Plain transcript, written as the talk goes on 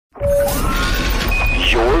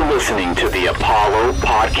listening to the Apollo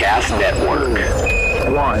Podcast Network.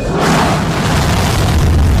 One.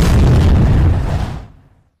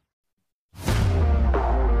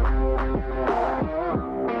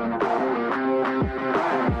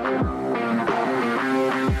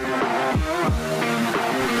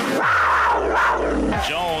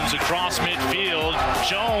 Jones across midfield.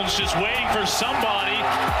 Jones just waiting for somebody.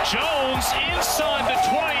 Jones inside the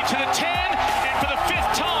 20 to the 10, and for the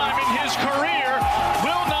fifth time in his career,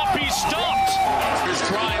 will not be stopped. Here's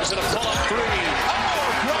Grimes and a pull-up three.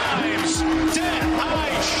 Oh, Grimes, dead high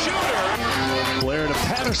shooter. Blair to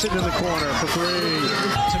Patterson in the corner for three.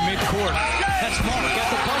 To midcourt. That's Mark at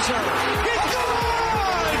the buzzer. It's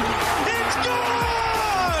gone! It's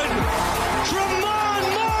gone! Tremont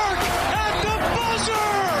Mark at the buzzer!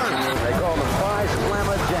 They call the Phi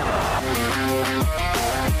Slamma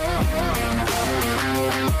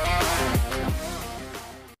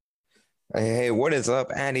Hey, what is up?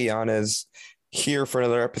 Andy Yanez here for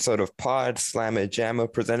another episode of Pod Slamma Jamma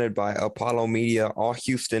presented by Apollo Media, all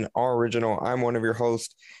Houston, all original. I'm one of your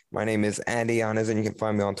hosts. My name is Andy Yanez, and you can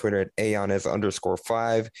find me on Twitter at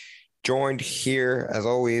ayanez_5. Joined here, as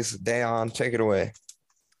always, Dayon. Take it away.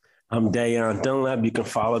 I'm Dayon Dunlap. You can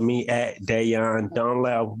follow me at Dayon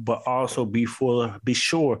Dunlap, but also be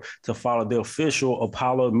sure to follow the official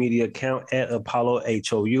Apollo Media account at Apollo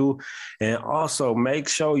HOU. And also make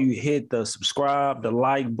sure you hit the subscribe, the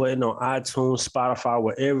like button on iTunes, Spotify,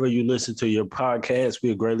 wherever you listen to your podcast.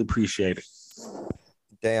 We greatly appreciate it.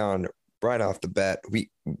 Dayon, right off the bat, we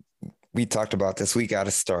talked about this. We got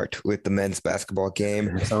to start with the men's basketball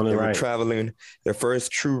game. They were traveling their first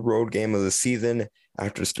true road game of the season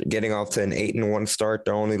after getting off to an 8-1 start.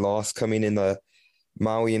 Their only loss coming in the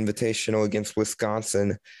Maui Invitational against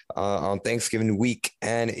Wisconsin on Thanksgiving week.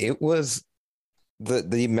 And it was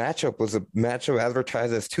the matchup was a matchup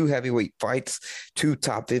advertised as two heavyweight fights, two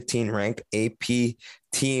top 15 ranked AP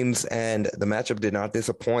teams, and the matchup did not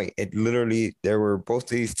disappoint. It literally, there were both of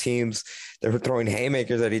these teams, they were throwing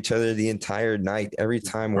haymakers at each other the entire night. Every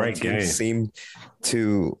time one team seemed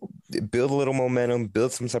to build a little momentum,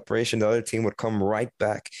 build some separation, the other team would come right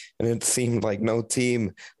back. And it seemed like no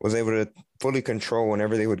team was able to fully control.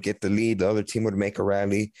 Whenever they would get the lead, the other team would make a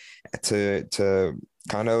rally to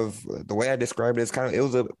kind of, the way I described it is kind of, it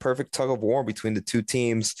was a perfect tug of war between the two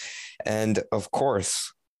teams. And of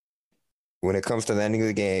course, when it comes to the ending of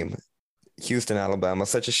the game, Houston, Alabama,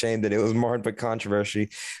 such a shame that it was marred by controversy,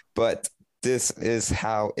 but this is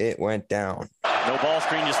how it went down. No ball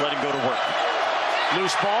screen, just let him go to work.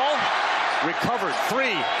 Loose ball, recovered,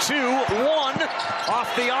 3, 2, 1, off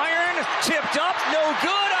the iron, tipped up, no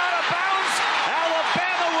good, out of bounds.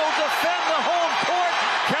 Alabama will defend the home court.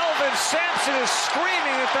 Kelvin Sampson is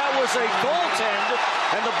screaming that was a goaltend,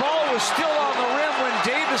 and the ball was still on the rim when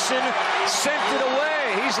Davison sent it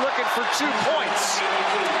away. He's looking for 2 points.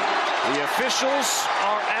 The officials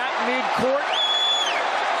are at midcourt,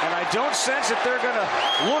 and I don't sense that they're going to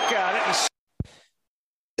look at it.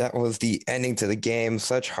 That was the ending to the game.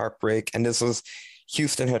 Such heartbreak. And this was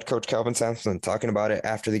Houston head coach Kelvin Sampson talking about it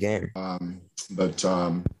after the game. I'm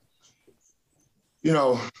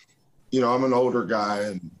an older guy,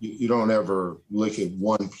 and you don't ever look at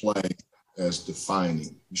one play as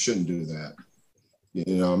defining. You shouldn't do that.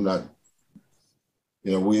 I'm not.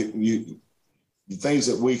 The things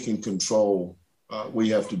that we can control, we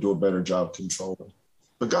have to do a better job controlling.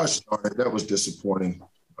 But gosh darn it, that was disappointing.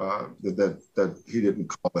 That he didn't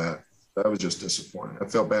call that. That was just disappointing. I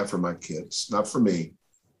felt bad for my kids, not for me.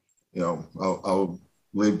 I'll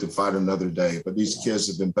live to fight another day. But these kids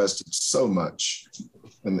have invested so much,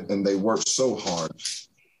 and they worked so hard,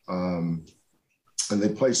 and they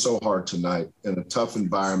played so hard tonight in a tough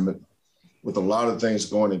environment with a lot of things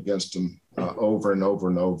going against them over and over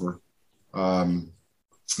and over. And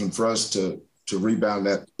for us to rebound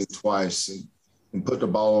that twice and put the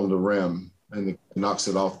ball on the rim, and it knocks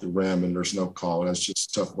it off the rim, and there's no call. That's just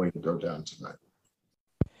a tough way to go down tonight.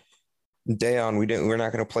 Dayon, we're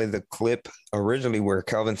not going to play the clip originally where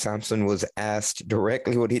Kelvin Sampson was asked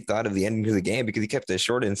directly what he thought of the ending of the game, because he kept it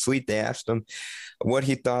short and sweet. They asked him what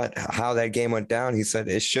he thought, how that game went down. He said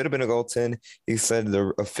it should have been a goaltend. He said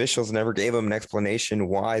the officials never gave him an explanation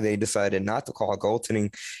why they decided not to call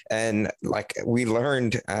goaltending. And like we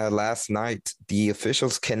learned last night, the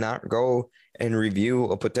officials cannot go and review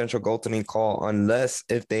a potential goaltending call unless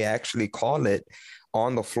if they actually call it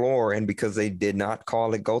on the floor. And because they did not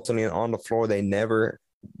call it goaltending on the floor, they were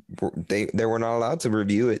not allowed to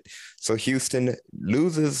review it. So Houston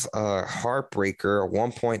loses a heartbreaker, a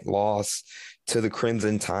 1-point loss to the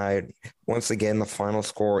Crimson Tide. Once again, the final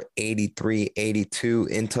score 83-82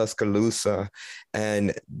 in Tuscaloosa.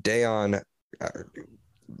 And Dayon,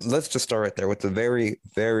 let's just start right there with the very,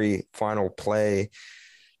 very final play.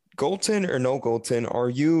 Goaltend or no goaltend? Are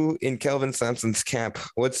you in Kelvin Sampson's camp?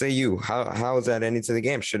 What say you? How is that ending to the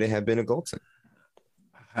game? Should it have been a goaltend?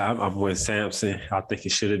 I'm with Sampson. I think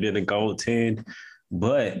it should have been a goaltend,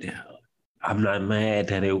 but I'm not mad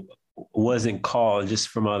that it wasn't called just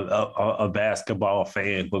from a basketball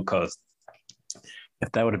fan, because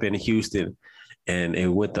if that would have been in Houston and it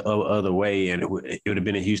went the other way and it would have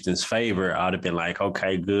been in Houston's favor, I'd have been like,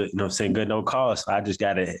 okay, good. You know what I'm saying? Good, no cost. I just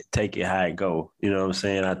got to take it how it go. You know what I'm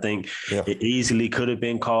saying? I think it easily could have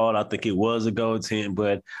been called. I think it was a goaltend,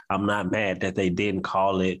 but I'm not mad that they didn't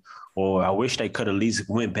call it. Or I wish they could at least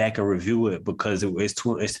went back and review it, because it's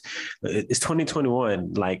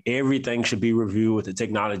 2021. Like, everything should be reviewed with the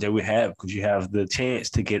technology that we have, because you have the chance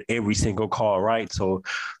to get every single call right. So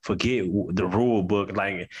forget the rule book.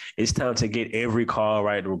 Like, it's time to get every call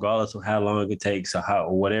right, regardless of how long it takes or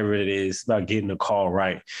whatever it is, about getting the call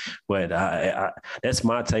right. But I that's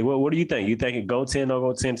my take. What do you think? You think it goaltend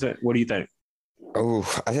or goaltend? What do you think? Oh,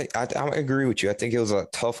 I agree with you. I think it was a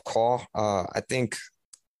tough call. I think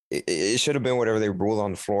it should have been whatever they ruled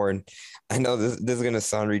on the floor. And I know this is going to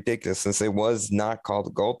sound ridiculous since it was not called a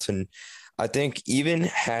goaltend. I think even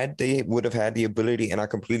had they would have had the ability, and I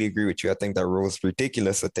completely agree with you, I think that rule is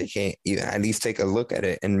ridiculous that they can't at least take a look at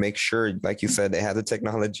it and make sure, like you said, they have the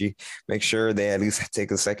technology, make sure they at least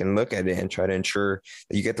take a second look at it and try to ensure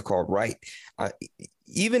that you get the call right.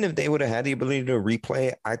 Even if they would have had the ability to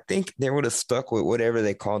replay, I think they would have stuck with whatever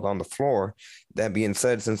they called on the floor. That being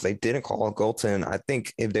said, since they didn't call a goaltend, I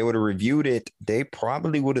think if they would have reviewed it, they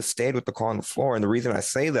probably would have stayed with the call on the floor. And the reason I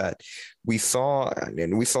say that, we saw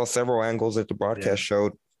several angles that the broadcast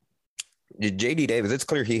showed. JD Davis, it's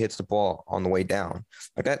clear he hits the ball on the way down.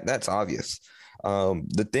 Like that's obvious.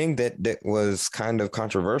 The thing that was kind of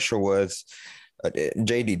controversial was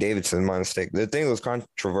JD Davidson, my mistake. The thing that was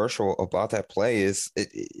controversial about that play is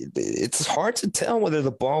it's hard to tell whether the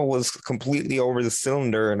ball was completely over the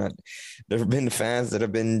cylinder. And there have been fans that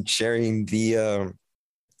have been sharing the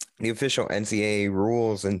official NCAA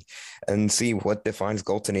rules and see what defines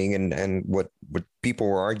goaltending, and what people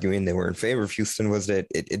were arguing they were in favor of Houston was that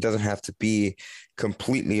it doesn't have to be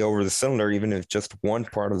completely over the cylinder. Even if just one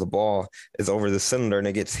part of the ball is over the cylinder and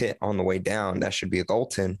it gets hit on the way down, that should be a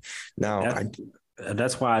goaltend. Now,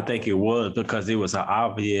 that's why I think it was, because it was an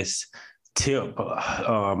obvious tip,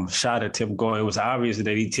 shot attempt going. It was obvious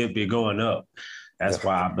that he tipped it going up. That's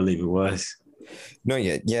why I believe it was. No,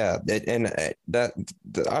 yeah. And that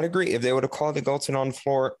I'd agree. If they would have called the goaltend on the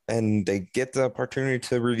floor and they get the opportunity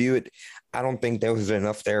to review it, I don't think there was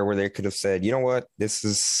enough there where they could have said, you know what, this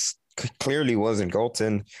is clearly wasn't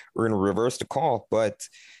goaltend. We're going to reverse the call. But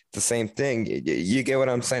the same thing, you get what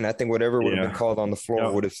I'm saying? I think whatever would have been called on the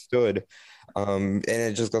floor would have stood. And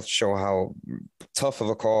it just goes to show how tough of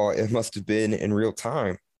a call it must have been in real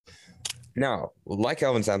time. Now, like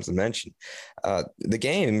Kelvin Sampson mentioned, the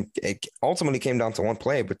game ultimately came down to one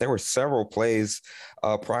play, but there were several plays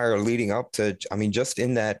prior leading up to, just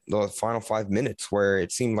in the final 5 minutes where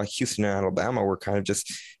it seemed like Houston and Alabama were kind of just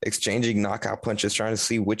exchanging knockout punches, trying to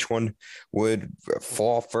see which one would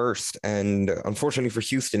fall first. And unfortunately for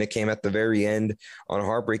Houston, it came at the very end on a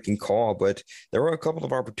heartbreaking call, but there were a couple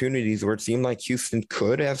of opportunities where it seemed like Houston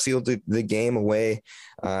could have sealed the game away.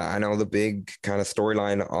 I know the big kind of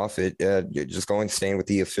storyline off it, staying with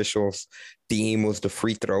the officials theme, was the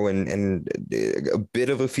free throw and a bit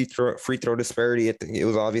of a free throw disparity. It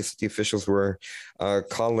was obvious that the officials were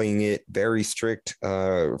calling it very strict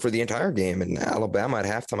for the entire game. And Alabama at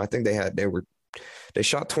halftime, I think they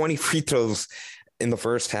shot 20 free throws in the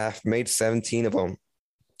first half, made 17 of them.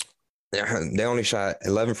 They only shot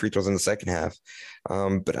 11 free throws in the second half.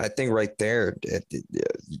 But I think right there,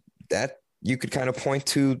 that you could kind of point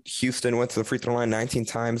to Houston went to the free throw line 19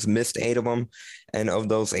 times, missed 8 of them. And of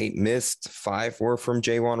those 8 missed, 5 were from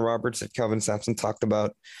J'Wan Roberts that Kelvin Sampson talked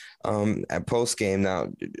about at post game. Now,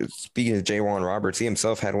 speaking of J'Wan Roberts, he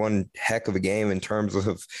himself had one heck of a game in terms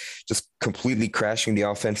of just completely crashing the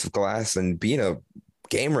offensive glass and being a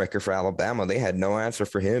game wrecker for Alabama. They had no answer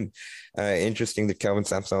for him. Interesting that Kelvin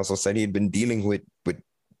Sampson also said he had been dealing with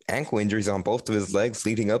ankle injuries on both of his legs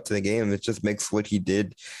leading up to the game. It just makes what he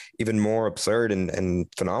did even more absurd and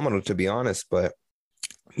phenomenal, to be honest. But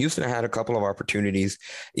Houston had a couple of opportunities,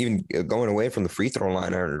 even going away from the free throw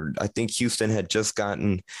line. I think Houston had just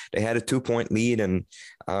they had a 2-point lead, and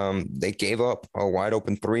they gave up a wide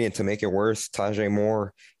open 3. And to make it worse, Tajay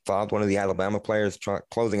Moore fouled one of the Alabama players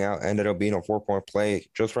closing out, ended up being a 4-point play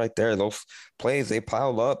just right there. Those plays, they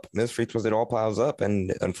piled up. Missed free throws, it all piles up.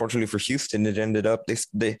 And unfortunately for Houston, it ended up,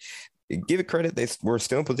 they give it credit, they were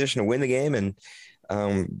still in position to win the game. And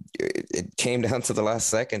It came down to the last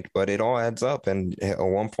second, but it all adds up. And a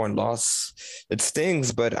 1-point loss, it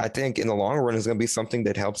stings, but I think in the long run, it's going to be something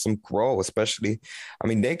that helps them grow, especially. I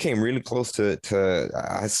mean, they came really close to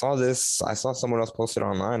I saw someone else posted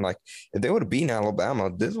online, like if they would have beaten Alabama,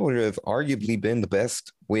 this would have arguably been the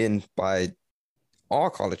best win by all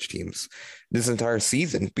college teams this entire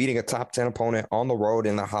season, beating a top 10 opponent on the road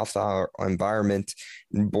in a hostile environment.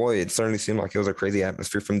 And boy, it certainly seemed like it was a crazy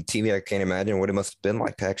atmosphere from the TV. I can't imagine what it must have been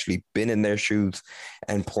like to actually been in their shoes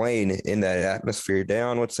and playing in that atmosphere.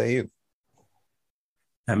 Deion, what say you?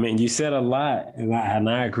 I mean, you said a lot, and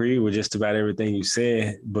I agree with just about everything you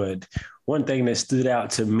said. But one thing that stood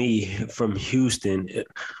out to me from Houston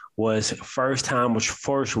was first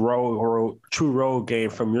true road game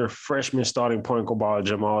from your freshman starting point guard,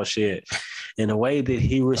 Jamal Shead. And the way that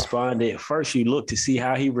he responded, first you look to see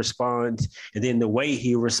how he responds, and then the way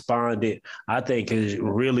he responded, I think is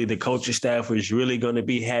really the coaching staff was really going to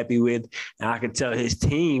be happy with. And I could tell his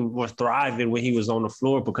team was thriving when he was on the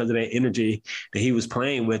floor because of that energy that he was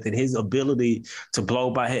playing with and his ability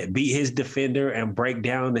to beat his defender and break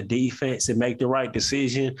down the defense and make the right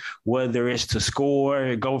decision, whether it's to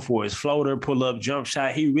score, go for his floater, pull up, jump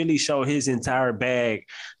shot. He really showed his entire bag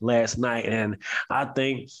last night. And I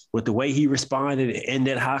think with the way he responded in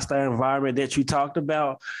that hostile environment that you talked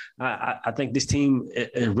about, I think this team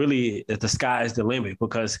really, the sky is the limit,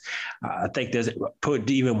 because I think there's put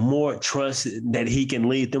even more trust that he can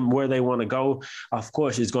lead them where they want to go. Of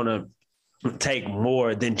course, it's going to take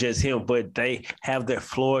more than just him, but they have their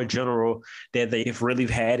floor general that they've really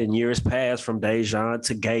had in years past, from Dejan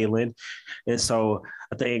to Galen. And so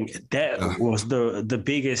I think that was the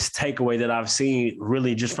biggest takeaway that I've seen,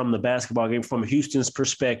 really, just from the basketball game. From Houston's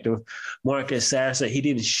perspective, Marcus Sasser, he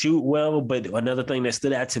didn't shoot well, but another thing that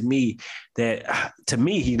stood out to me,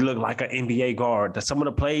 he looked like an NBA guard. Some of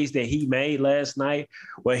the plays that he made last night,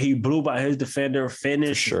 where he blew by his defender,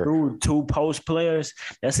 finished through two post players,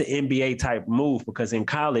 that's an NBA type move, because in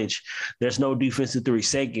college, there's no defensive 3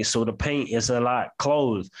 seconds, so the paint is a lot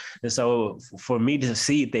closed. And so for me to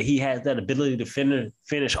see that he has that ability to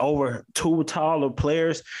finish over two taller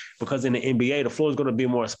players, because in the NBA, the floor is going to be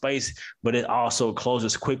more space, but it also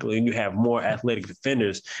closes quickly and you have more athletic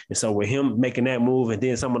defenders. And so with him making that move, and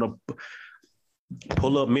then some of the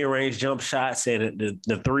pull up mid-range jump shots and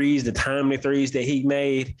the threes, the timely threes that he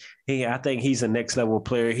made, I think he's a next level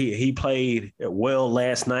player. He played well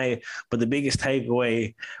last night, but the biggest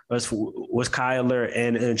takeaway was Kyler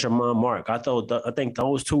and Jamon Mark. I think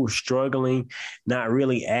those two were struggling, not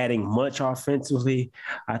really adding much offensively.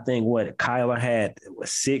 I think Kyler had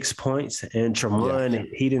 6 points, and Jamon,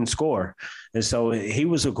 he didn't score. And so he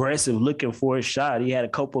was aggressive looking for a shot. He had a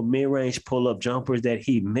couple mid-range pull-up jumpers that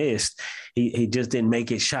he missed. He just didn't make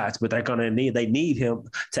his shots, but they need him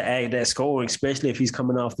to add that scoring, especially if he's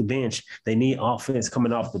coming off the bench. They need offense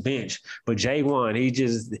coming off the bench. But J1,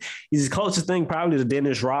 he's the closest thing probably to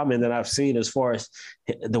Dennis Rodman that I've seen, as far as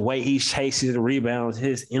the way he chases the rebounds,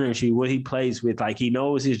 his energy, what he plays with. Like, he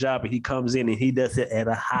knows his job, and he comes in and he does it at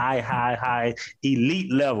a high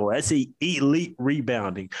elite level. That's elite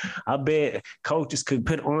rebounding. I bet coaches could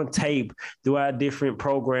put on tape throughout different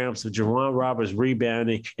programs of Jerron Roberts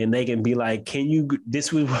rebounding, and they can be like,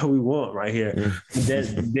 this is what we want right here.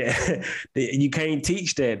 You can't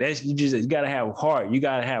teach that. You got to have heart. You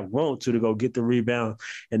got to have want to go get the rebound,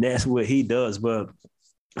 and that's what he does. But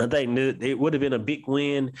I think it would have been a big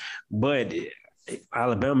win, but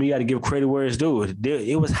Alabama, you got to give credit where it's due.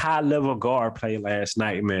 It was high-level guard play last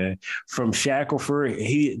night, man. From Shackelford,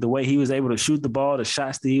 the way he was able to shoot the ball, the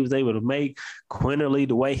shots that he was able to make, Quinterly,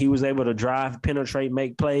 the way he was able to drive, penetrate,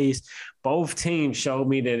 make plays. Both teams showed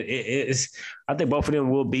me that I think both of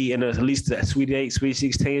them will be in at least the Sweet 8, Sweet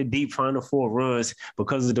 16, deep Final Four runs,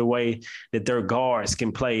 because of the way that their guards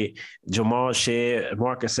can play. Jamal Shead,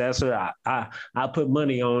 Marcus Sasser, I put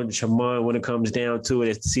money on Jamon when it comes down to it.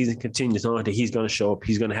 As the season continues on, that he's going to show up.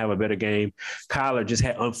 He's going to have a better game. Kyler just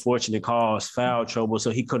had unfortunate calls, foul trouble,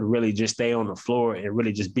 so he couldn't really just stay on the floor and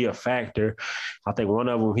really just be a factor. I think one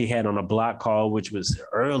of them he had on a block call, which was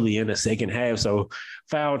early in the second half, so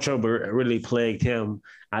foul trouble really plagued him.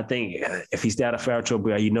 I think if he's out of foul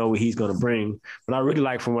trouble, you know what he's going to bring. But I really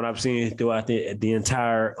like, from what I've seen throughout the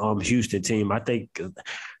entire Houston team, I think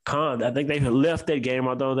they left that game,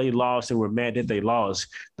 although they lost and were mad that they lost.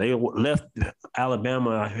 They left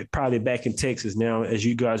Alabama probably back in Texas now. As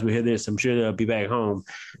you guys will hear this, I'm sure they'll be back home.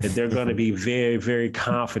 That they're going to be very, very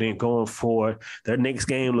confident going forward. Their next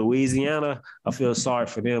game, Louisiana, I feel sorry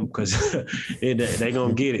for them, because they're going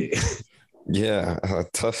to get it. Yeah,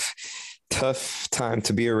 tough time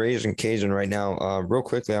to be a Raging Cajun right now. Real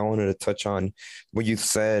quickly, I wanted to touch on what you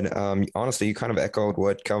said. Honestly, you kind of echoed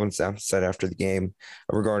what Kelvin Sampson said after the game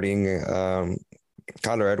regarding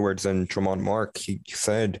Kyler Edwards and Tramon Mark. He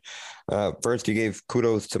said, first, you gave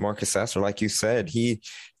kudos to Marcus Sasser. Like you said, he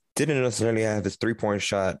didn't necessarily have his three-point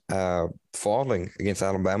shot falling against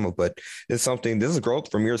Alabama, but this is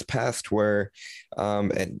growth from years past where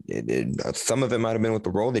some of it might have been with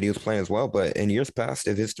the role that he was playing as well, but in years past,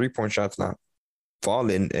 if his three-point shot's not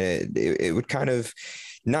falling, it would kind of,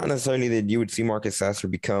 not necessarily that you would see Marcus Sasser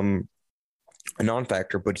become a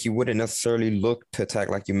non-factor, but he wouldn't necessarily look to attack,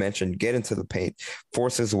 like you mentioned, get into the paint,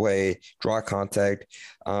 force his way, draw contact,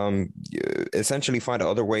 essentially find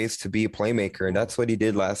other ways to be a playmaker. And that's what he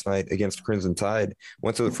did last night against Crimson Tide.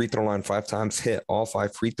 Went to the free throw line 5 times, hit all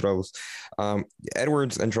 5 free throws.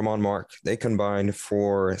 Edwards and Tramon Mark, they combined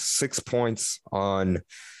for 6 points on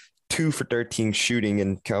 2 for 13 shooting,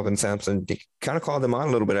 and Kelvin Sampson kind of called them out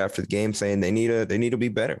a little bit after the game, saying they need to be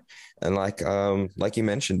better. And like you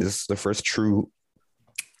mentioned, this is the first true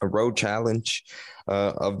road challenge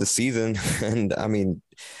of the season, and I mean,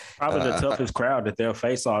 probably the toughest crowd that they'll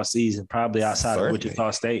face all season, probably outside of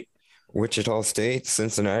Wichita State,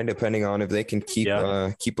 Cincinnati, depending on if they can keep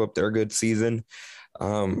up their good season. We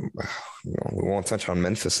won't touch on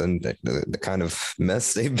Memphis and the kind of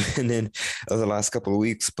mess they've been in over the last couple of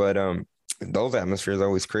weeks, but those atmospheres are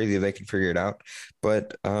always crazy if they can figure it out.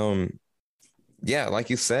 But yeah, like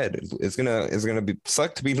you said, it's gonna be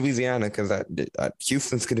suck to be Louisiana, because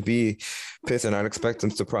Houston's gonna be pissed, and I'd expect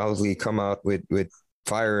them to probably come out with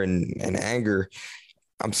fire and anger.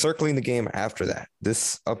 I'm circling the game after that.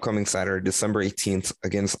 This upcoming Saturday, December 18th,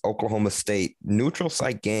 against Oklahoma State, neutral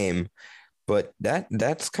site game. But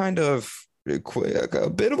that's kind of a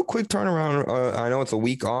bit of a quick turnaround. I know it's a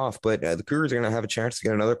week off, but the Cougars are going to have a chance to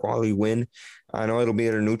get another quality win. I know it'll be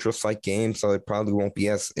at a neutral site game, so it probably won't be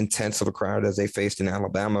as intense of a crowd as they faced in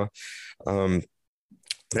Alabama.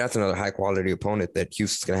 But that's another high-quality opponent that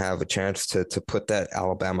Houston's going to have a chance to put that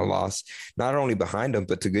Alabama loss not only behind them,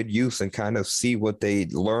 but to good use, and kind of see what they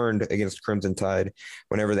learned against Crimson Tide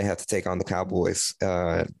whenever they have to take on the Cowboys,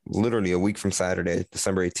 literally a week from Saturday,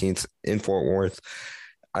 December 18th in Fort Worth.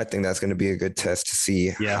 I think that's going to be a good test to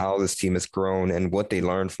see how this team has grown and what they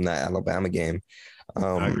learned from that Alabama game.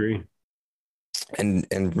 I agree.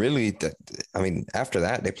 And really, after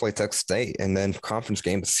that, they play Texas State, and then conference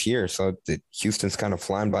games here. So Houston's kind of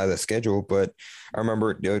flying by the schedule. But I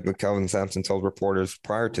remember what Kelvin Sampson told reporters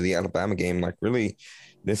prior to the Alabama game, like, really,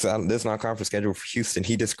 this non-conference schedule for Houston,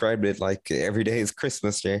 he described it like every day is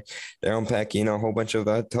Christmas. They're unpacking, a whole bunch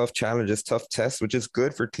of tough challenges, tough tests, which is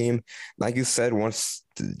good for a team. Like you said, once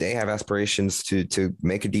they have aspirations to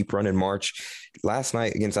make a deep run in March. Last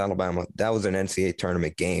night against Alabama, that was an NCAA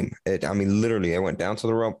tournament game. Literally, it went down to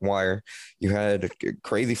the wire. You had a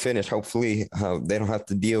crazy finish. Hopefully, they don't have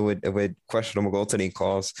to deal with questionable goaltending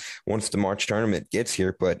calls once the March tournament gets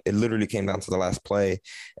here. But it literally came down to the last play,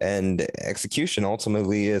 and execution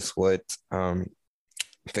ultimately is what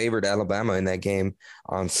favored Alabama in that game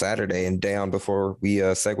on Saturday. And Dayon, before we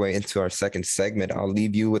segue into our second segment, I'll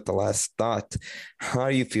leave you with the last thought. How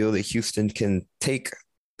do you feel that Houston can take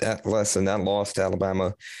that lesson, that loss to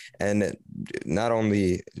Alabama, and not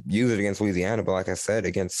only use it against Louisiana, but like I said,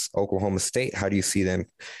 against Oklahoma State? How do you see them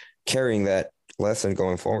carrying that lesson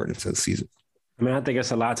going forward into the season? I think it's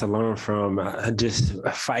a lot to learn from just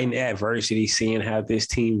fighting adversity, seeing how this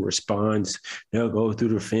team responds. They'll go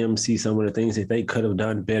through the film, see some of the things that they could have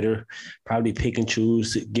done better, probably pick and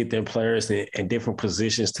choose, get their players in different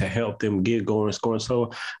positions to help them get going, scoring.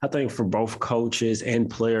 So I think for both coaches and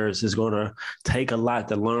players, it's going to take a lot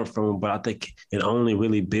to learn from them, but I think it only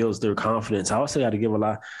really builds their confidence. I also got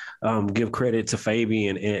to give credit to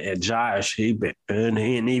Fabian and Josh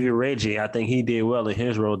and even Reggie. I think he did well in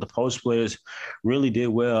his role. The post players really did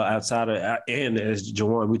well outside of, and as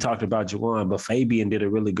Juwan, we talked about Juwan, but Fabian did a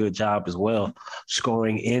really good job as well,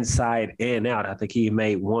 scoring inside and out. I think he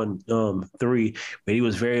made 1 3, but he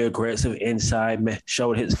was very aggressive inside,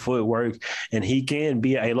 showed his footwork, and he can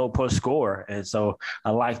be a low post scorer. And so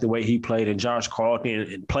I like the way he played, and Josh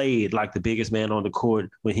Carlton played like the biggest man on the court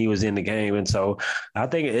when he was in the game. And so I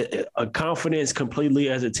think a confidence completely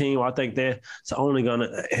as a team, I think that's only going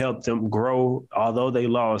to help them grow, although they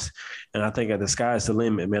lost. And I think the sky's the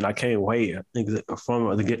limit, man. I can't wait. I think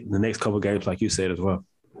from the next couple of games, like you said as well.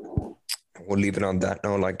 We'll leave it on that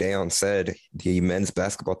note. Like Dayon said, the men's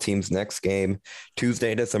basketball team's next game,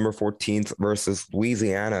 Tuesday, December 14th versus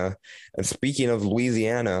Louisiana. And speaking of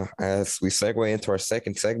Louisiana, as we segue into our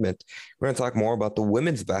second segment, we're going to talk more about the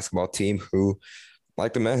women's basketball team who,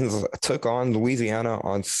 like the men's, took on Louisiana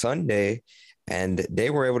on Sunday. and they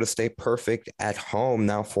were able to stay perfect at home,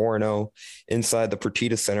 now 4-0 inside the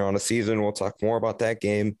Fertitta Center on the season. We'll talk more about that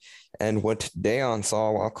game and what Dayon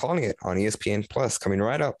saw while calling it on ESPN Plus, coming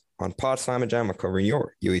right up on Pod Slam and Jamma, covering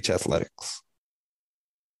your UH Athletics.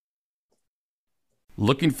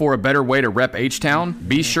 Looking for a better way to rep H-Town?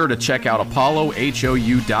 Be sure to check out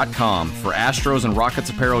ApolloHOU.com for Astros and Rockets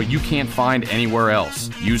apparel you can't find anywhere else.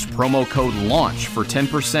 Use promo code LAUNCH for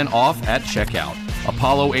 10% off at checkout.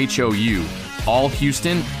 Apollo HOU. All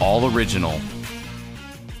Houston, all original.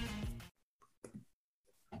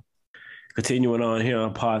 Continuing on here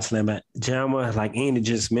on Pod Slam at Jamma, like Andy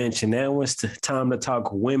just mentioned, now it's the time to talk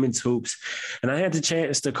women's hoops. And I had the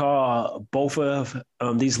chance to call both of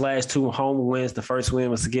these last two home wins. The first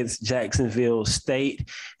win was against Jacksonville State.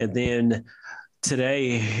 And then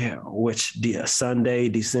today, which Sunday,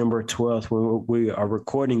 December 12th, when we are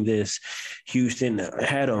recording this, Houston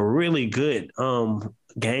had a really good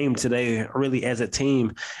game today, really as a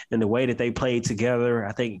team, and the way that they played together.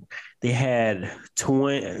 I think they had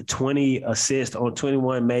 20 assists on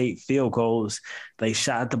 21 made field goals. They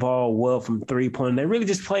shot the ball well from three-point. They really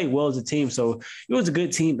just played well as a team. So it was a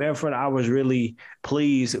good team effort. I was really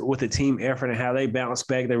pleased with the team effort and how they bounced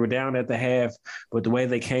back. They were down at the half, but the way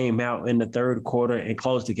they came out in the third quarter and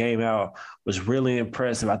closed the game out was really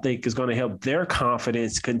impressive. I think it's going to help their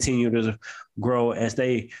confidence continue to grow as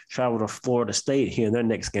they travel to Florida State here in their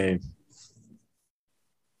next game.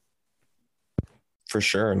 For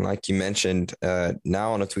sure. And like you mentioned,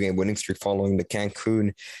 now on a 2-game winning streak following the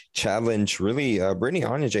Cancun Challenge, really, Brittany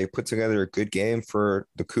Onyeje put together a good game for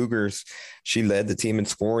the Cougars. She led the team in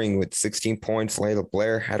scoring with 16 points. Layla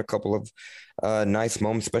Blair had a couple of nice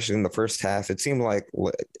moments, especially in the first half. It seemed like,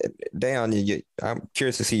 Dayon, I'm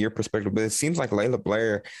curious to see your perspective, but it seems like Layla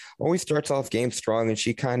Blair always starts off game strong, and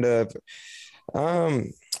she kind of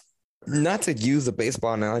not to use a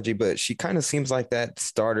baseball analogy, but she kind of seems like that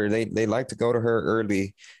starter. They like to go to her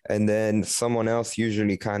early, and then someone else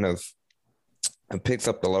usually kind of picks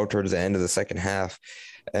up the load towards the end of the second half.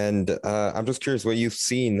 And I'm just curious what you've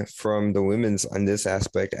seen from the women's on this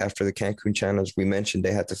aspect after the Cancun Challenge. We mentioned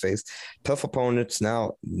they had to face tough opponents.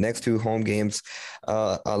 Now, next two home games,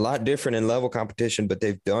 a lot different in level competition, but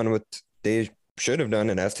they've done what they should have done,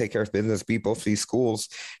 and that's take care of business, beat both these schools.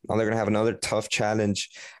 Now they're going to have another tough challenge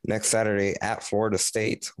next Saturday at Florida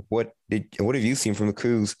State. What have you seen from the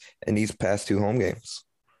Cougs in these past two home games?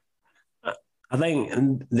 I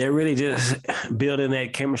think they're really just building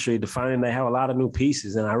that chemistry, defining they have a lot of new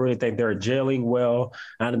pieces, and I really think they're gelling well.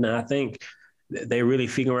 And I think they really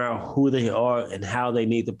figure out who they are and how they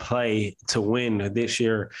need to play to win this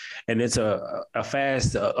year. And it's a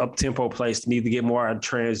fast, up-tempo place to need to get more out of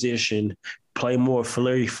transition, play more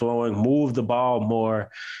free-flowing, move the ball more,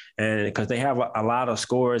 and because they have a lot of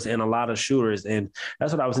scorers and a lot of shooters. And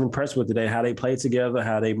that's what I was impressed with today, how they played together,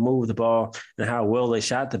 how they moved the ball, and how well they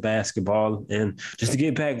shot the basketball. And just to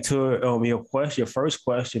get back to your first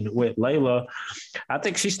question with Layla, I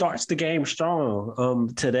think she starts the game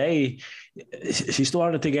strong. Today, she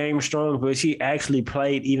started the game strong, but she actually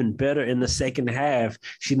played even better in the second half.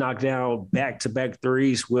 She knocked down back-to-back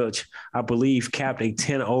threes, which I believe capped a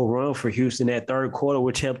 10-0 run for Houston that third quarter,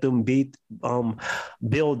 which helped them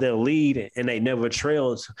build their lead, and they never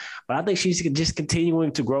trailed. But I think she's just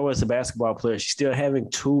continuing to grow as a basketball player. She's still having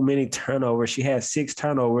too many turnovers. She has 6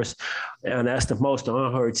 turnovers, and that's the most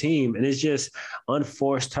on her team. And it's just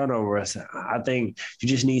unforced turnovers. I think she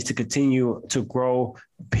just needs to continue to grow,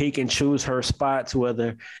 pick and choose her spots,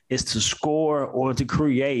 whether it's to score or to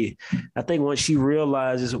create. I think when she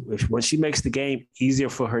realizes, when she makes the game easier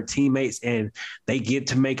for her teammates and they get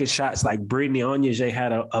to making shots, like Brittany Onyeje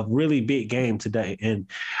had a really big game today. And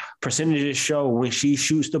percentages show when she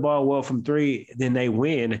shoots the ball well from three, then they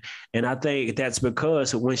win. And I think that's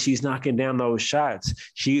because when she's knocking down those shots,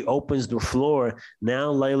 she opens the floor.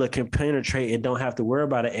 Now Layla can penetrate and don't have to worry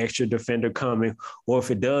about an extra defender coming. Or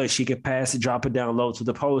if it does, she can pass it, drop it down low to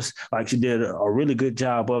the post like she did a really good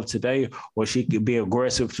job of today, or she could be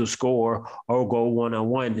aggressive to score or go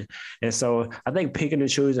one-on-one. And so I think picking and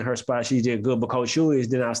choosing her spot, she did good, but Coach Huey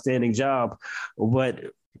did an outstanding job. But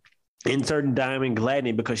inserting Diamond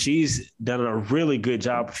Gladney, because she's done a really good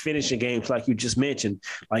job finishing games like you just mentioned.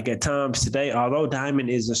 Like at times today, although Diamond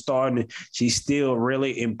isn't starting, she's still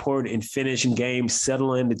really important in finishing games,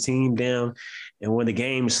 settling the team down. And when the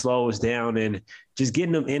game slows down and just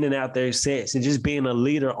getting them in and out their sets and just being a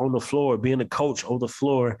leader on the floor, being a coach on the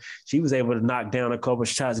floor. She was able to knock down a couple of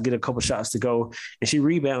shots, get a couple of shots to go, and she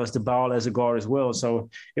rebounds the ball as a guard as well. So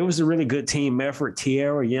it was a really good team effort.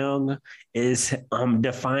 Tierra Young is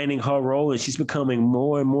defining her role, and she's becoming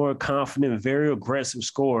more and more confident, very aggressive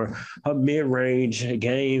scorer. Her mid-range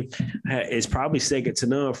game is probably second to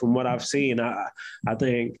none from what I've seen. I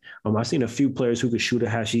think I've seen a few players who can shoot it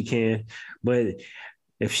how she can, but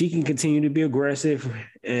if she can continue to be aggressive,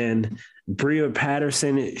 and Bria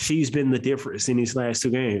Patterson, she's been the difference in these last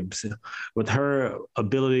 2 games with her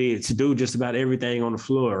ability to do just about everything on the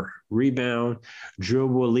floor. Rebound,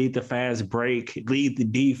 dribble, lead the fast break, lead the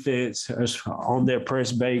defense on their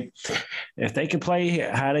press bait. If they can play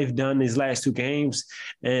how they've done these last 2 games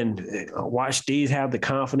and watch these have the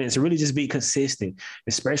confidence and really just be consistent,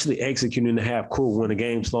 especially executing the half court when the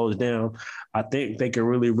game slows down, I think they can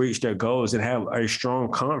really reach their goals and have a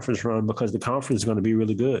strong conference run, because the conference is going to be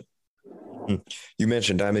really good. You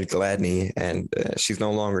mentioned Diamond Gladney, and she's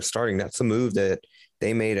no longer starting. That's a move that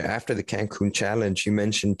they made after the Cancun Challenge. You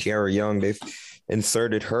mentioned Tierra Young. They've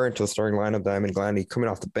inserted her into the starting lineup. Diamond Gladney coming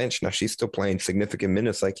off the bench. Now she's still playing significant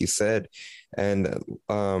minutes, like you said. And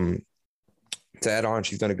to add on,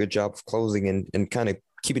 she's done a good job of closing and kind of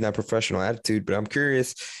keeping that professional attitude. But I'm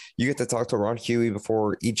curious, you get to talk to Ron Huey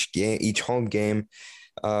before each home game.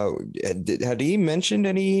 Had he mentioned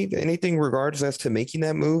anything regards as to making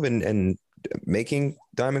that move and making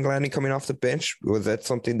Diamond Gladney coming off the bench? Was that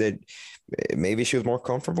something that maybe she was more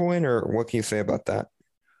comfortable in, or what can you say about that?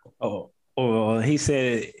 He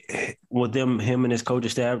said with him and his coaching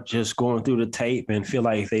staff just going through the tape and feel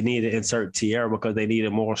like they needed to insert Tierra because they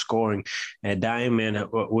needed more scoring. And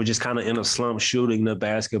Diamond were just kind of in a slump shooting the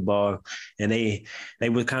basketball. And they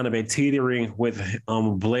were kind of been teetering with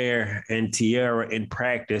Blair and Tierra in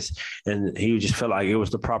practice. And he just felt like it was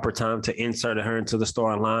the proper time to insert her into the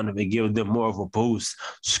starting lineup and give them more of a boost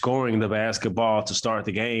scoring the basketball to start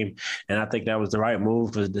the game. And I think that was the right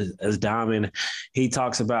move as Diamond. He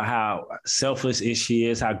talks about how selfless she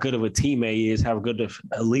is, how good of a teammate she is, how good of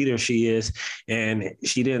a leader she is, and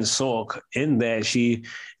she didn't sulk in that. She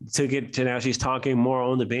took it to now she's talking more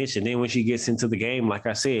on the bench, and then when she gets into the game, like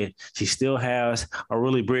I said, she still has a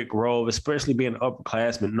really big role, especially being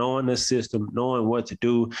upperclassman, knowing the system, knowing what to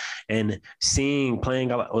do, and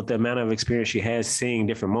playing with the amount of experience she has, seeing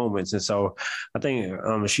different moments. And so I think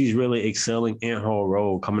she's really excelling in her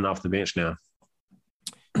role coming off the bench now.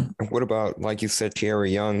 What about, like you said, Tierra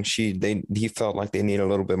Young? He felt like they need a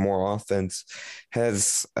little bit more offense.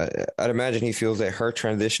 I'd imagine he feels that her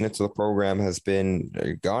transition into the program has been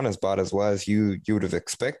gone about as well as you would have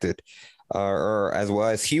expected, or as well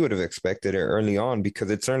as he would have expected early on, because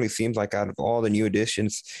it certainly seems like out of all the new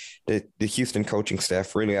additions, the Houston coaching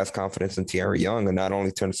staff really has confidence in Tierra Young, and not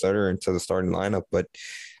only to insert her into the starting lineup, but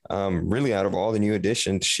really out of all the new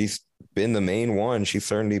additions, she's been the main one. She's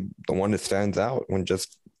certainly the one that stands out when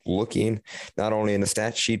just looking not only in the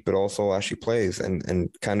stat sheet, but also as she plays and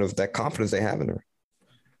kind of that confidence they have in her.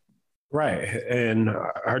 Right. And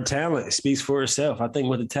her talent speaks for herself. I think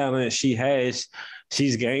with the talent she has,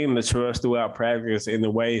 she's gained the trust throughout practice in the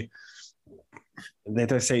way that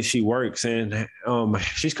they say she works. And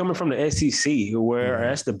she's coming from the SEC, where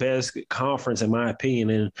that's the best conference, in my opinion,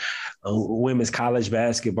 in women's college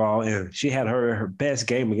basketball. And she had her best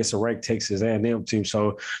game against the ranked Texas A&M team.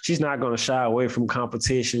 So she's not going to shy away from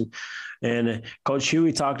competition. And Coach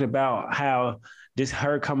Huey talked about how just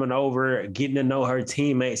her coming over, getting to know her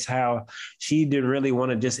teammates, how she didn't really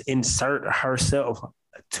want to just insert herself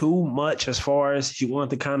too much as far as she wanted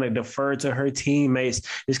to kind of defer to her teammates,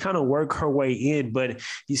 just kind of work her way in. But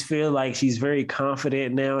he feel like she's very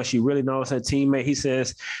confident now. She really knows her teammate. He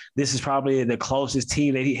says this is probably the closest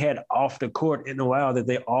team that he had off the court in a while, that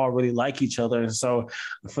they all really like each other. And so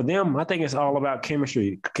for them, I think it's all about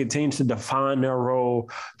chemistry, continues to define their role,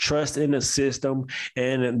 trust in the system.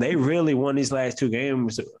 And they really won these last 2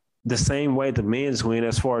 games the same way the men's win,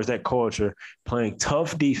 as far as that culture, playing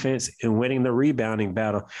tough defense and winning the rebounding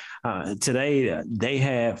battle. Today, they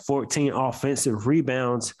had 14 offensive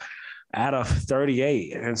rebounds out of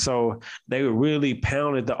 38. And so they really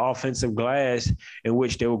pounded the offensive glass in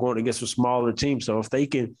which they were going against a smaller team. So if they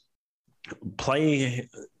can play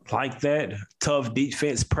like that, tough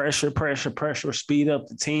defense, pressure, speed up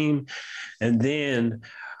the team, and then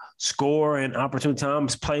score in opportune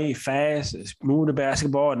times, play fast, move the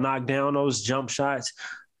basketball, and knock down those jump shots,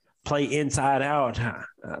 play inside out,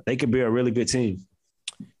 they could be a really good team.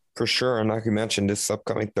 For sure. And like you mentioned, this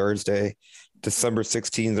upcoming Thursday, December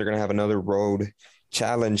 16th, they're going to have another road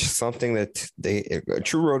challenge, something that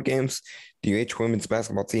true road games. The UH women's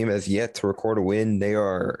basketball team has yet to record a win. They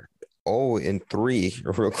are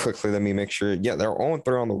 0-3. Real quickly, let me make sure. Yeah, they're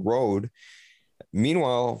 0-3 on the road.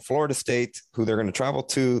 Meanwhile, Florida State, who they're going to travel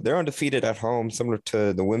to, they're undefeated at home, similar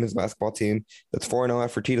to the women's basketball team. That's 4-0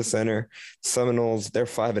 at Fertitta Center. Seminoles, they're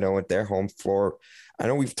 5-0 at their home floor. I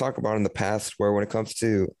know we've talked about in the past where when it comes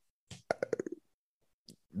to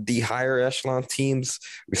the higher echelon teams,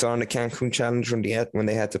 we saw in the Cancun Challenge when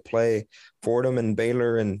they had to play Fordham and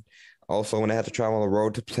Baylor, and also when they had to travel on the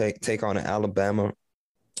road to take on Alabama.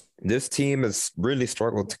 This team has really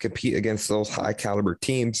struggled to compete against those high caliber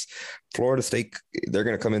teams. Florida State, they're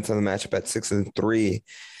going to come into the matchup at 6-3.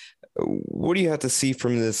 What do you have to see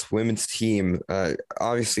from this women's team?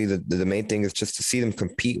 Obviously, the main thing is just to see them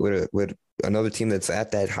compete with another team that's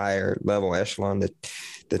at that higher level echelon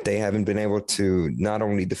that they haven't been able to not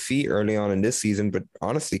only defeat early on in this season, but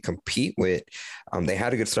honestly compete with. They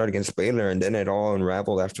had a good start against Baylor, and then it all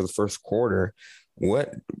unraveled after the first quarter.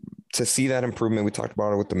 To see that improvement, we talked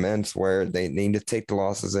about it with the men's, where they need to take the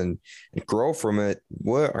losses and grow from it.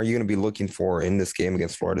 What are you going to be looking for in this game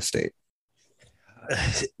against Florida State?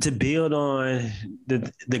 To build on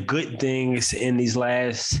the good things in these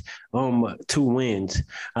last 2 wins.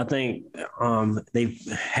 I think they've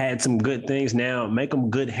had some good things. Now make them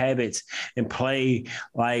good habits and play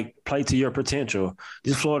to your potential.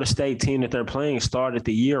 This Florida State team that they're playing started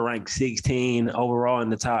the year ranked 16 overall in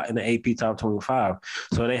the AP top 25.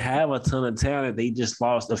 So they have a ton of talent. They just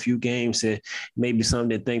lost a few games that maybe some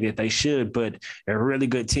that think that they should, but they're a really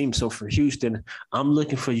good team. So for Houston, I'm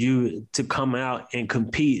looking for you to come out and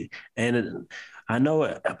compete. And I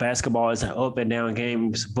know basketball is an up and down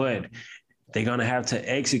games, but they're going to have to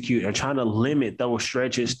execute and trying to limit those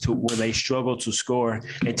stretches to where they struggle to score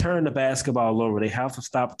and turn the basketball over. They have to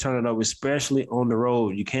stop turning it over, especially on the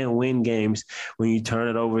road. You can't win games when you turn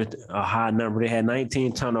it over a high number. They had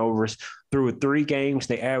 19 turnovers through 3 games.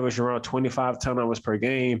 They averaged around 25 turnovers per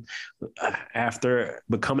game. After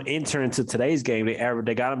entering into today's game,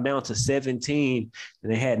 they got them down to 17,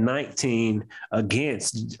 and they had 19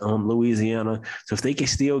 against Louisiana. So if they can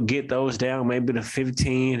still get those down, maybe to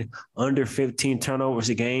 15, under 15 turnovers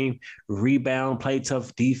a game, rebound, play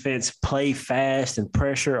tough defense, play fast and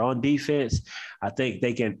pressure on defense, I think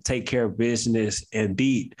they can take care of business and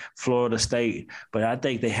beat Florida State. But I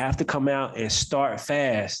think they have to come out and start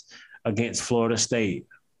fast against Florida State.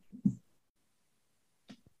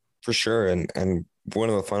 For sure. And one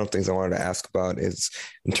of the final things I wanted to ask about is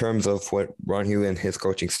in terms of what Ron Hugh and his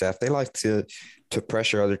coaching staff, they like to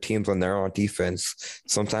pressure other teams when they're on defense.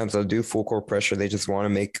 Sometimes they'll do full court pressure. They just want to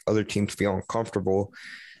make other teams feel uncomfortable.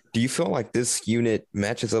 Do you feel like this unit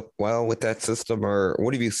matches up well with that system, or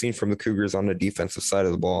what have you seen from the Cougars on the defensive side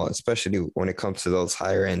of the ball, especially when it comes to those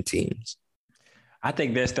higher end teams? I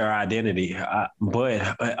think that's their identity,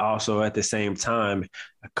 but also at the same time,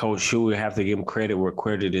 Coach Hugh, we have to give him credit where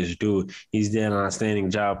credit is due. He's done an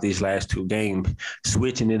outstanding job these last 2 games,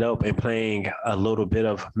 switching it up and playing a little bit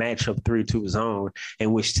of matchup 3-2 zone,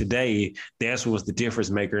 in which today that was the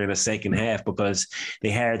difference maker in the second half because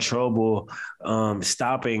they had trouble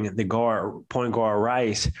stopping the point guard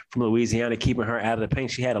Rice from Louisiana, keeping her out of the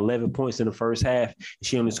paint. She had 11 points in the first half, and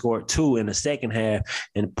she only scored 2 in the second half.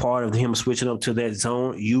 And part of him switching up to that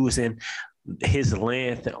zone, using his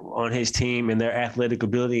length on his team and their athletic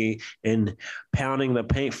ability and pounding the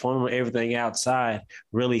paint, funneling everything outside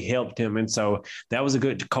really helped him. And so that was a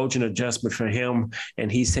good coaching adjustment for him.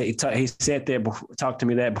 And he said talked to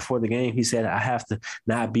me that before the game. He said, I have to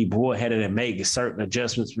not be bullheaded and make certain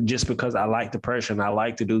adjustments just because I like the pressure and I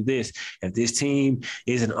like to do this. If this team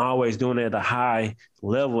isn't always doing it at a high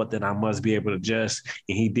level, then I must be able to adjust.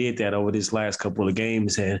 And he did that over this last couple of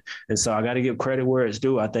games. And so I got to give credit where it's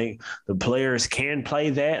due. I think the players can play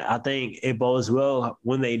that. I think it bodes well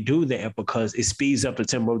when they do that because it speeds up the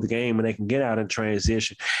tempo of the game and they can get out in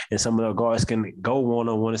transition. And some of the guards can go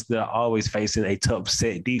one-on-one instead of always facing a tough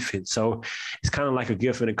set defense. So it's kind of like a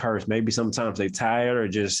gift and a curse. Maybe sometimes they're tired or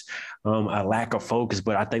just a lack of focus,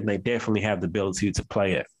 but I think they definitely have the ability to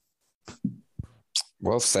play it.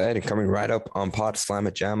 Well said. And coming right up on Pod Slamma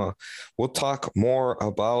Jamma, we'll talk more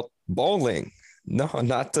about bowling. No,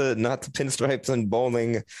 not the pinstripes and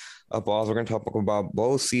bowling balls. We're going to talk about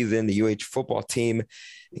bowl season. The UH football team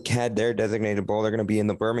had their designated bowl. They're going to be in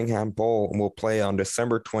the Birmingham Bowl and will play on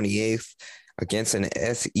December 28th against an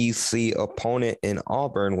SEC opponent in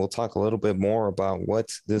Auburn. We'll talk a little bit more about what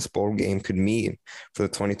this bowl game could mean for the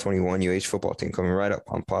 2021 UH football team. Coming right up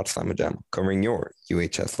on Pod Slamma Jamma, covering your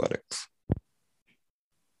UH athletics.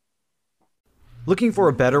 Looking for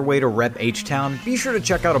a better way to rep H-Town? Be sure to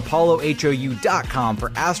check out ApolloHOU.com for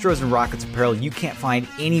Astros and Rockets apparel you can't find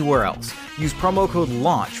anywhere else. Use promo code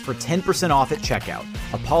LAUNCH for 10% off at checkout.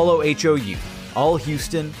 Apollo HOU, All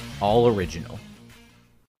Houston, all original.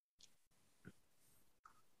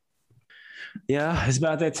 Yeah, it's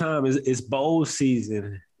about that time. It's bowl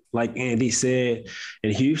season, like Andy said,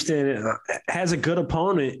 and Houston has a good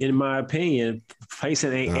opponent, in my opinion,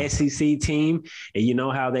 facing a SEC team. And you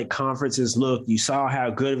know how that conferences look. You saw how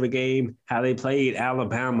good of a game, how they played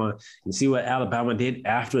Alabama, and see what Alabama did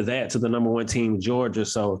after that to the number one team, Georgia.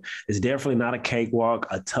 So it's definitely not a cakewalk,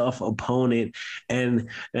 a tough opponent. And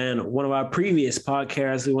one of our previous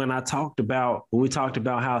podcasts, when we talked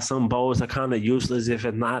about how some bowls are kind of useless if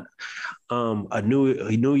it's not a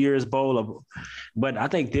New Year's Bowl. But I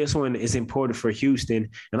think this one is important for Houston,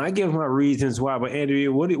 and I give my reasons why. But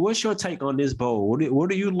Andrew, what's your take on this bowl? What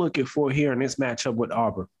are you looking for here in this matchup with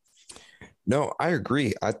Auburn? No, I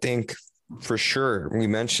agree. I think for sure we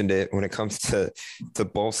mentioned it when it comes to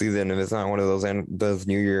bowl season. If it's not one of those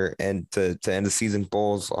New Year and to end the season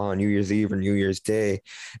bowls on New Year's Eve or New Year's Day,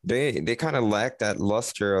 they kind of lack that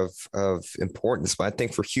luster of importance. But I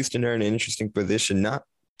think for Houston, they're in an interesting position.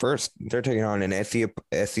 First, they're taking on an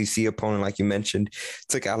SEC opponent, like you mentioned,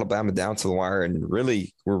 took Alabama down to the wire, and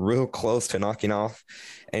really were real close to knocking off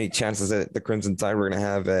any chances that the Crimson Tide were going to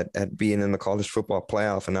have at being in the college football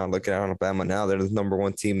playoff. And now look at Alabama now. They're the number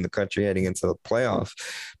one team in the country heading into the playoff.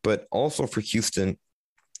 But also for Houston,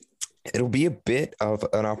 it'll be a bit of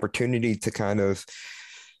an opportunity to kind of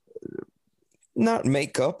not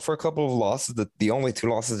make up for a couple of losses, the only two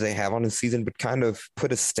losses they have on the season, but kind of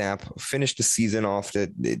put a stamp, finish the season off that,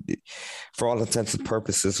 for all intents and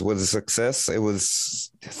purposes, was a success. It was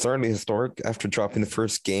certainly historic after dropping the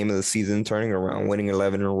first game of the season, turning around, winning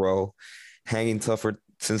 11 in a row, hanging tough with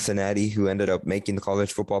Cincinnati, who ended up making the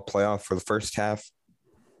college football playoff for the first half.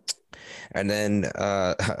 And then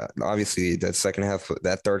obviously that second half,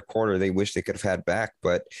 that third quarter, they wish they could have had back.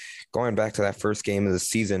 But going back to that first game of the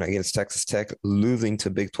season against Texas Tech, losing to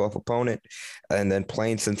Big 12 opponent, and then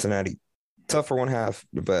playing Cincinnati, tough for one half,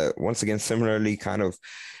 but once again, similarly, kind of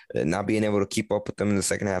not being able to keep up with them in the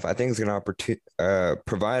second half, I think it's going to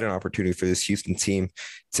provide an opportunity for this Houston team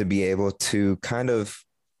to be able to kind of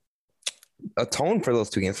atone for those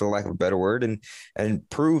two games, for lack of a better word, and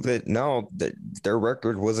prove that that their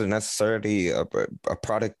record wasn't necessarily a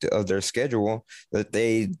product of their schedule, that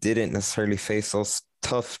they didn't necessarily face those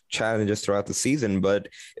tough challenges throughout the season, but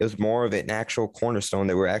it was more of an actual cornerstone.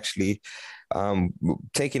 They were actually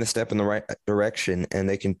taking a step in the right direction, and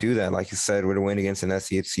they can do that, like you said, with a win against an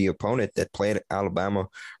SEC opponent that played Alabama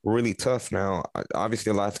really tough. Now, obviously,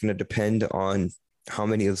 a lot's going to depend on how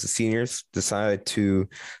many of the seniors decide to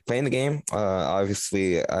play in the game.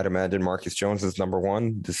 Obviously, I'd imagine Marcus Jones is number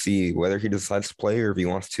one to see whether he decides to play or if he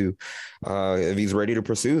wants to, if he's ready to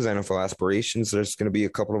pursue his NFL aspirations. There's going to be a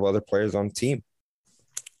couple of other players on the team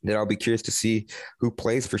that I'll be curious to see who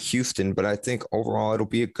plays for Houston. But I think overall it'll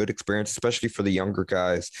be a good experience, especially for the younger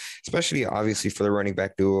guys, especially obviously for the running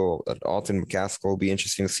back duo. Alton McCaskill will be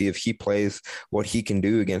interesting to see if he plays, what he can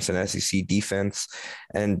do against an SEC defense.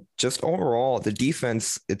 And just overall, the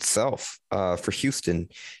defense itself for Houston,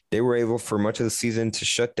 they were able for much of the season to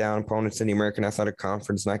shut down opponents in the American Athletic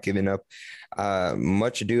Conference, not giving up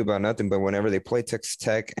much ado about nothing. But whenever they played Texas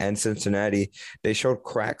Tech and Cincinnati, they showed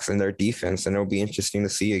cracks in their defense, and it'll be interesting to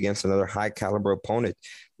see against another high caliber opponent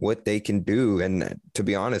what they can do. And to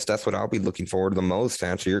be honest, that's what I'll be looking forward to the most, to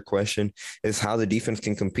answer your question, is how the defense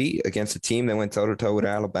can compete against a team that went toe to toe with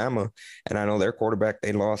Alabama. And I know their quarterback,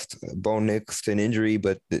 they lost Bo Nix to an injury,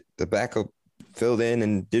 but the backup filled in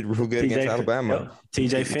and did real good against Alabama.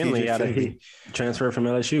 TJ Finley he transferred from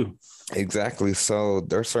LSU. Exactly. So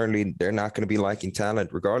they're not going to be lacking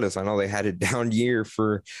talent regardless. I know they had a down year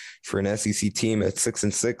for an SEC team at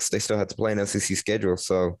 6-6. They still had to play an SEC schedule.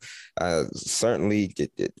 So certainly,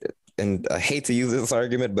 and I hate to use this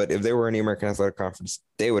argument, but if they were in the American Athletic Conference,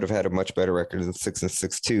 they would have had a much better record than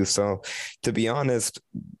 6-6 too. So to be honest,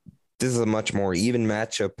 this is a much more even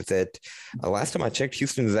matchup that last time I checked,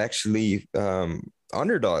 Houston is actually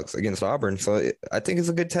underdogs against Auburn. So I think it's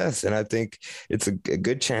a good test, and I think it's a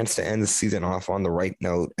good chance to end the season off on the right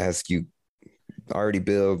note as you already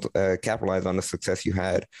capitalize on the success you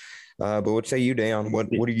had. But what say you, Dayon? What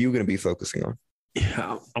are you going to be focusing on?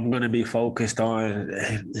 Yeah, I'm going to be focused on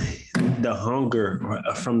the hunger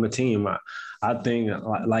from the team. I think,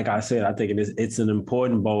 like I said, I think it's an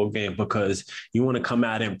important bowl game because you want to come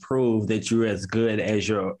out and prove that you're as good as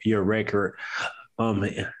your record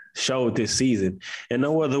showed this season. And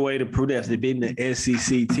no other way to prove that than beating the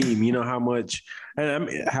SEC team. You know how much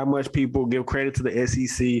people give credit to the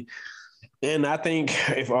SEC. And I think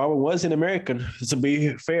if Auburn was an American, to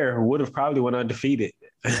be fair, would have probably went undefeated.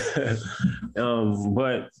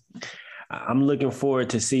 But I'm looking forward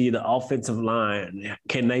to see the offensive line.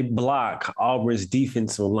 Can they block Auburn's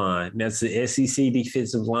defensive line? That's the SEC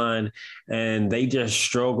defensive line, and they just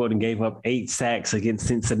struggled and gave up 8 sacks against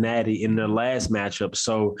Cincinnati in their last matchup.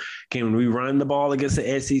 So can we run the ball against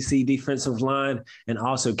the SEC defensive line? And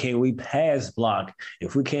also, can we pass block?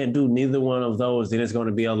 If we can't do neither one of those, then it's going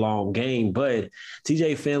to be a long game. But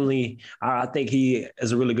TJ Finley, I think he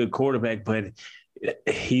is a really good quarterback, but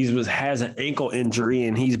has an ankle injury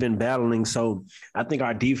and he's been battling. So I think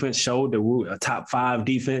our defense showed that we're a top 5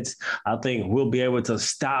 defense. I think we'll be able to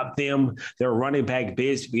stop them. Their running back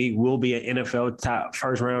Bigsby will be an NFL top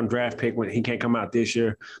first round draft pick when he can't come out this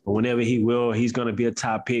year, but whenever he will, he's going to be a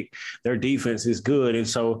top pick. Their defense is good. And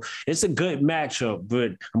so it's a good matchup,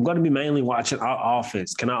 but I'm going to be mainly watching our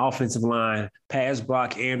offense. Can our offensive line pass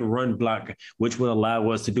block and run block, which will allow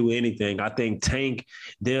us to do anything? I think Tank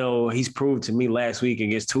Dell, he's proved to me last week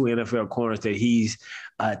against 2 NFL corners that he's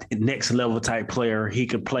a next level type player. He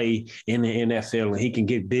could play in the NFL and he can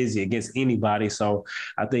get busy against anybody. So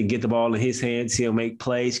I think get the ball in his hands, he'll make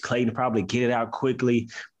plays. Clayton probably get it out quickly.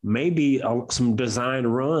 Maybe some design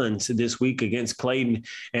runs this week against Clayton.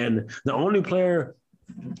 And the only player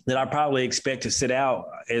that I probably expect to sit out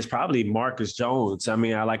is probably Marcus Jones. I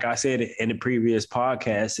mean, like I said in the previous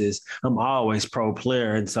podcast, is I'm always pro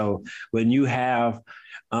player. And so when you have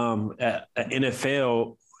an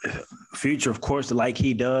NFL future, of course, like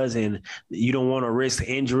he does, and you don't want to risk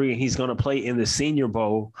injury, and he's going to play in the Senior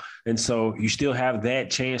Bowl. And so you still have that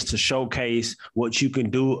chance to showcase what you can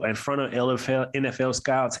do in front of NFL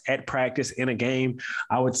scouts at practice in a game.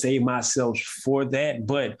 I would save myself for that.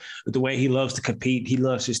 But the way he loves to compete, he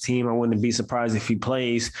loves his team. I wouldn't be surprised if he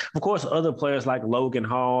plays. Of course, other players like Logan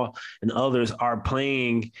Hall and others are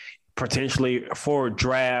playing potentially for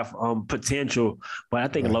draft potential, but I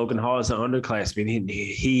think Logan Hall is an underclassman.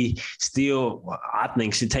 He still, I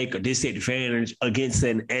think, should take a disadvantage against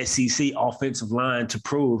an SEC offensive line to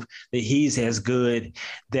prove that he's as good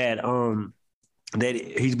that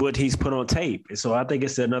he's what he's put on tape. And so I think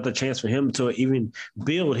it's another chance for him to even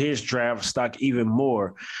build his draft stock even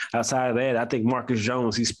more. Outside of that, I think Marcus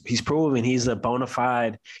Jones, he's proven he's a bona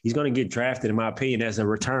fide, he's going to get drafted, in my opinion, as a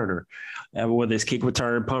returner, whether it's kick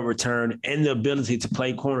return, punt return, and the ability to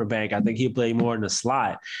play cornerback. I think he'll play more in the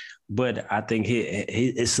slot. But I think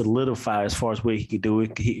it's solidified as far as what he can do.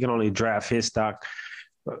 He can only draft his stock.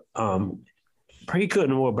 He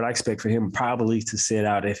couldn't more, but I expect for him probably to sit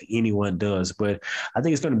out if anyone does. But I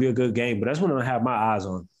think it's going to be a good game. But that's what I have my eyes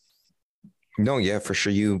on. No, yeah, for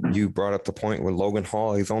sure. You brought up the point with Logan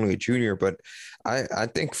Hall. He's only a junior, but I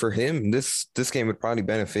think for him, this game would probably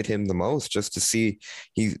benefit him the most, just to see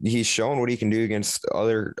he's shown what he can do against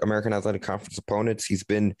other American Athletic Conference opponents. He's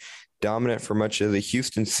been dominant for much of the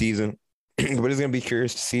Houston season. But he's going to be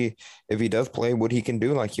curious to see if he does play what he can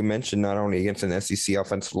do, like you mentioned, not only against an SEC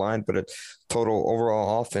offensive line, but a total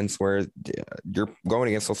overall offense where you're going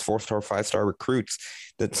against those 4-star, 5-star recruits.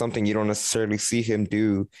 That's something you don't necessarily see him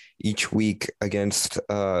do each week against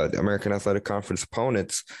American Athletic Conference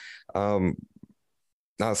opponents.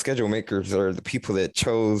 Now, schedule makers are the people that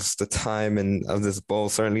chose the time and of this bowl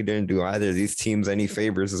certainly didn't do either of these teams any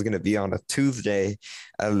favors. It's going to be on a Tuesday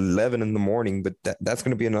at 11 in the morning, but that's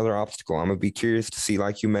going to be another obstacle. I'm going to be curious to see,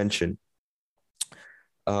 like you mentioned,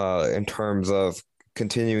 in terms of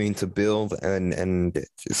continuing to build and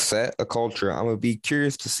set a culture. I'm going to be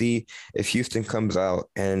curious to see if Houston comes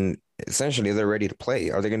out and essentially they're ready to play.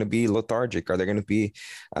 Are they going to be lethargic? Are they going to be,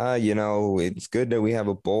 it's good that we have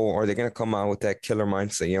a bowl? Are they going to come out with that killer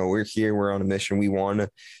mindset? We're here, we're on a mission. We want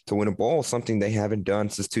to win a bowl, something they haven't done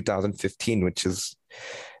since 2015, which is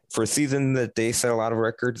for a season that they set a lot of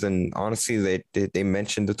records. And honestly, they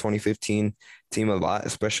mentioned the 2015 team a lot,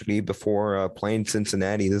 especially before playing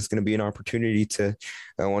Cincinnati. This is going to be an opportunity to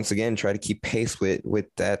once again try to keep pace with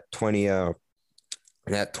that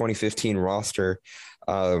 2015 roster.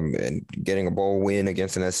 And getting a bowl win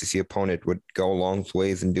against an SEC opponent would go a long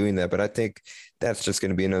ways in doing that. But I think that's just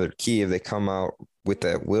going to be another key if they come out with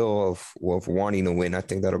that will of wanting to win. I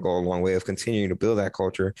think that'll go a long way of continuing to build that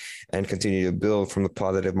culture and continue to build from the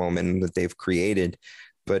positive momentum that they've created.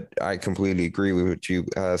 But I completely agree with what you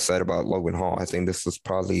said about Logan Hall. I think this is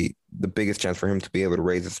probably the biggest chance for him to be able to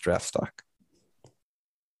raise his draft stock.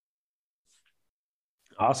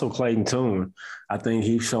 Also, Clayton Tune. I think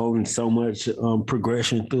he's shown so much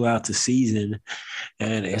progression throughout the season,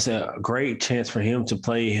 and it's a great chance for him to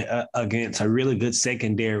play against a really good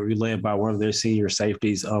secondary led by one of their senior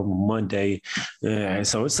safeties on Monday. And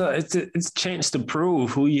so it's a chance to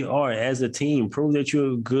prove who you are as a team, prove that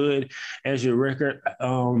you're good as your record.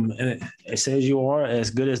 And it says you are as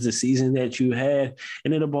good as the season that you had,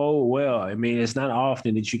 and it'll bode well. I mean, it's not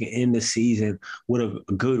often that you can end the season with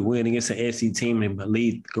a good win against an SC team and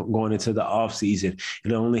lead going into the offseason.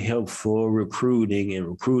 It only helped for recruiting, and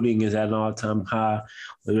recruiting is at an all-time high.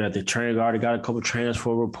 We're at the train guard, got a couple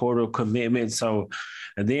transfer portal commitments. So,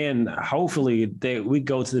 and then hopefully we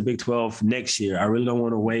go to the Big 12 next year. I really don't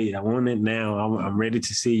want to wait. I want it now. I'm ready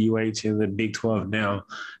to see UH in the Big 12 now.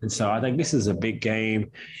 And so I think this is a big game,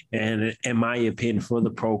 and in my opinion, for the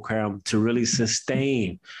program to really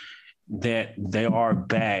sustain that they are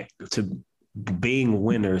back to being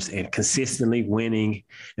winners and consistently winning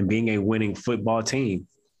and being a winning football team.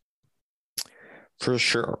 For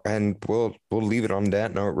sure. And we'll leave it on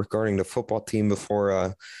that note regarding the football team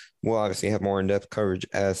before we'll obviously have more in-depth coverage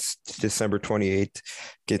as December 28th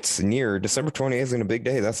gets near. December 28th is going to be a big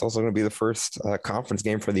day. That's also going to be the first conference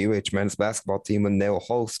game for the UH men's basketball team when they will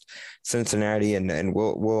host Cincinnati. And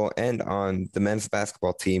we'll end on the men's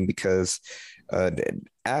basketball team because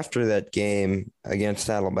after that game against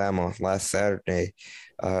Alabama last Saturday,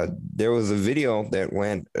 there was a video that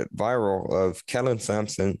went viral of Kellen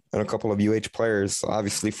Sampson and a couple of UH players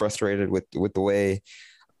obviously frustrated with the way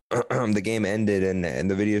the game ended, and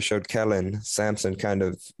the video showed Kellen Sampson kind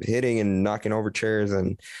of hitting and knocking over chairs,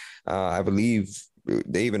 and I believe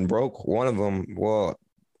they even broke one of them. Well,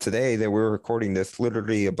 today that we're recording this,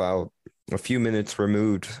 literally about a few minutes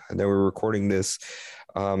removed that we're recording this,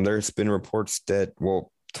 there's been reports that,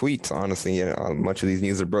 well, tweets, honestly, much of these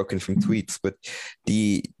news are broken from tweets, but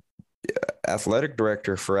the athletic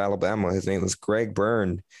director for Alabama, his name was Greg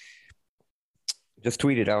Byrne, just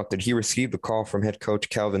tweeted out that he received a call from head coach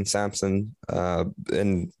Kelvin Sampson,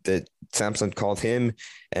 and that Sampson called him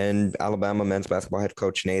and Alabama men's basketball head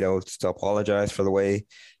coach Nate Oates to apologize for the way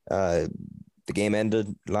the game ended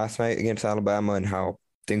last night against Alabama and how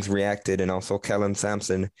things reacted. And also Kellen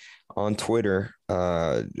Sampson on Twitter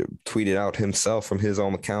tweeted out himself from his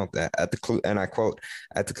own account that and I quote,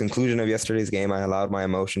 "At the conclusion of yesterday's game, I allowed my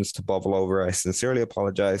emotions to bubble over. I sincerely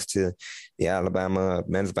apologize to the Alabama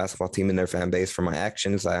men's basketball team and their fan base for my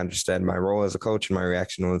actions. I understand my role as a coach, and my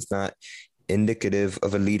reaction was not indicative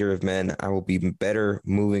of a leader of men. I will be better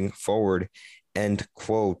moving forward." End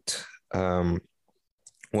quote. One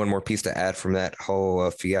more piece to add from that whole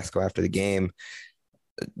fiasco after the game.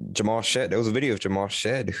 Jamal Shead, there was a video of Jamal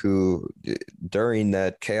Shead who, during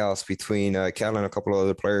that chaos between Cal and a couple of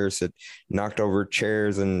other players, had knocked over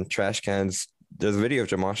chairs and trash cans. There's a video of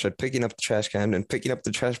Jamal Shead picking up the trash can and picking up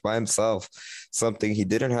the trash by himself, something he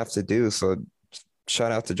didn't have to do. So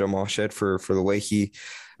shout out to Jamal Shead for the way he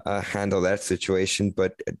handled that situation.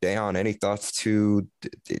 But Dayon, any thoughts to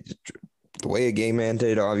the way a game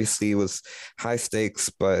ended? Obviously, it was high stakes,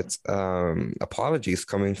 but apologies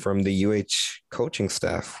coming from the UH coaching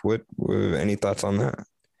staff. What any thoughts on that?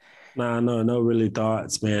 No really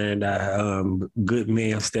thoughts, man. Good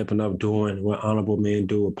men stepping up, doing what honorable men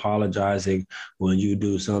do, apologizing when you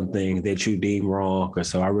do something that you deem wrong.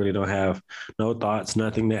 So I really don't have no thoughts,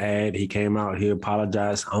 nothing to add. He came out, he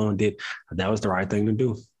apologized, owned it. That was the right thing to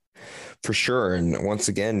do. For sure. And once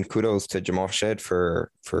again, kudos to Jamal Shead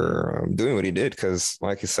for doing what he did, because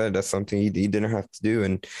like you said, that's something he didn't have to do,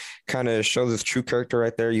 and kind of shows his true character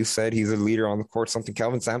right there. You said he's a leader on the court, something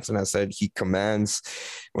Kelvin Sampson has said. He commands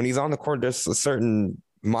when he's on the court. There's a certain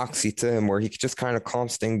moxie to him where he just kind of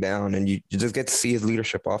calms things down, and you just get to see his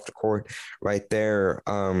leadership off the court right there,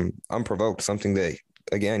 unprovoked, something that,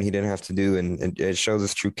 again, he didn't have to do, and it shows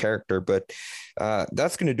his true character. But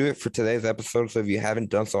that's going to do it for today's episode. So if you haven't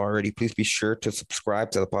done so already, please be sure to subscribe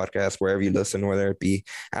to the podcast wherever you listen, whether it be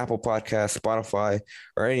Apple Podcasts, Spotify,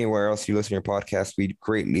 or anywhere else you listen to your podcast. We'd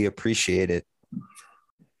greatly appreciate it.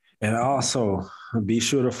 And also be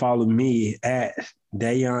sure to follow me at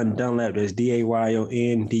Dayon Dunlap. That's DAYON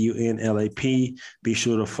Be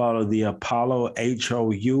sure to follow the Apollo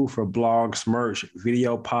HOU for blogs, merch,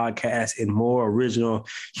 video podcasts, and more original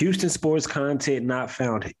Houston sports content not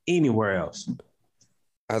found anywhere else.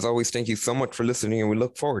 As always, thank you so much for listening, and we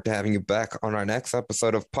look forward to having you back on our next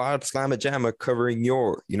episode of Pod Slamma Jamma covering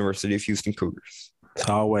your University of Houston Cougars. As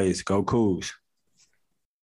always, go Cougs.